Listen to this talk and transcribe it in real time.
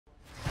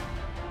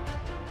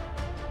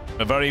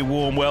A very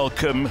warm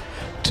welcome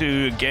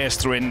to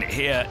Geesteren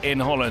here in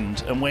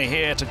Holland, and we're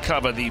here to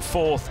cover the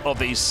fourth of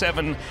the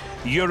 7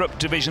 Europe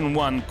Division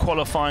 1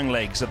 qualifying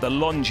legs of the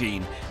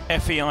Longines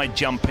FEI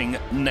Jumping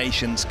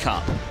Nations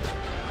Cup.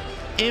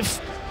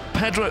 If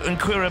Pedro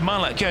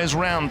Nkurimala goes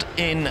round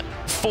in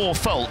 4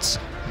 faults,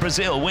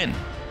 Brazil win.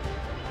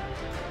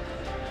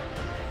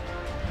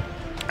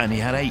 And he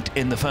had 8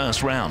 in the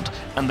first round,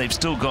 and they've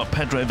still got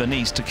Pedro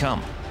Vinícius to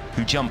come,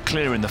 who jumped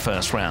clear in the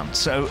first round.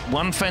 So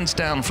 1 fence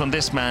down from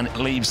this man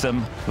leaves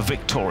them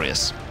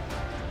victorious.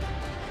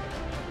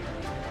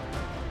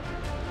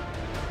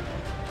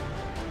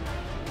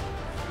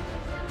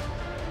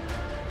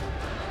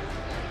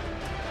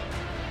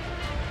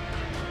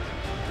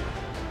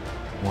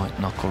 White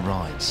knuckle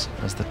rides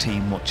as the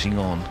team watching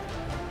on.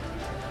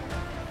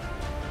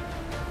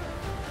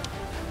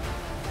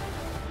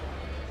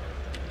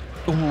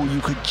 Oh,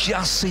 you could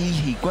just see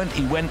he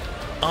went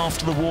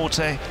after the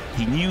water.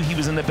 He knew he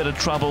was in a bit of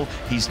trouble.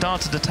 He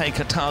started to take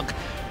a tug,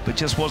 but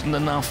just wasn't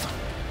enough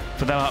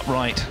for that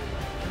upright.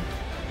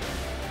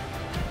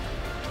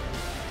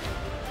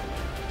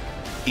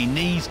 He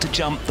needs to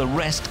jump the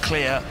rest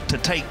clear to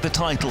take the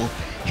title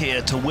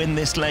here, to win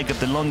this leg of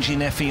the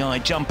Longines FEI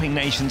Jumping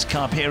Nations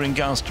Cup here in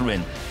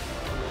Geesteren.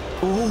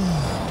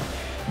 Oh,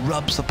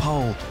 rubs the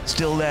pole,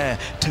 still there,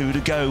 2 to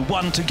go,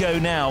 1 to go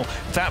now,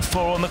 that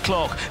 4 on the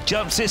clock,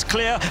 jumps this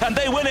clear, and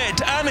they win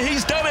it, and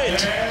he's done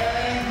it!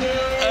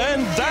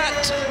 And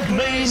that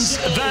means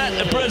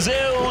that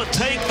Brazil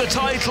take the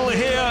title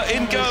here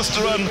in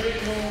Geesteren.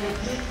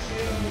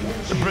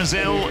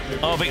 Brazil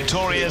are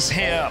victorious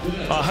here,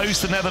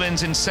 host the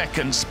Netherlands in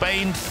 2nd,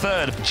 Spain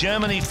 3rd,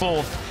 Germany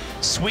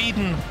 4th,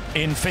 Sweden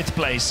in 5th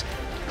place.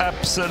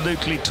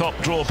 Absolutely top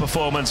draw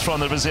performance from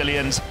the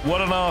Brazilians.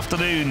 What an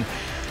afternoon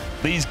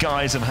these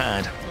guys have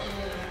had.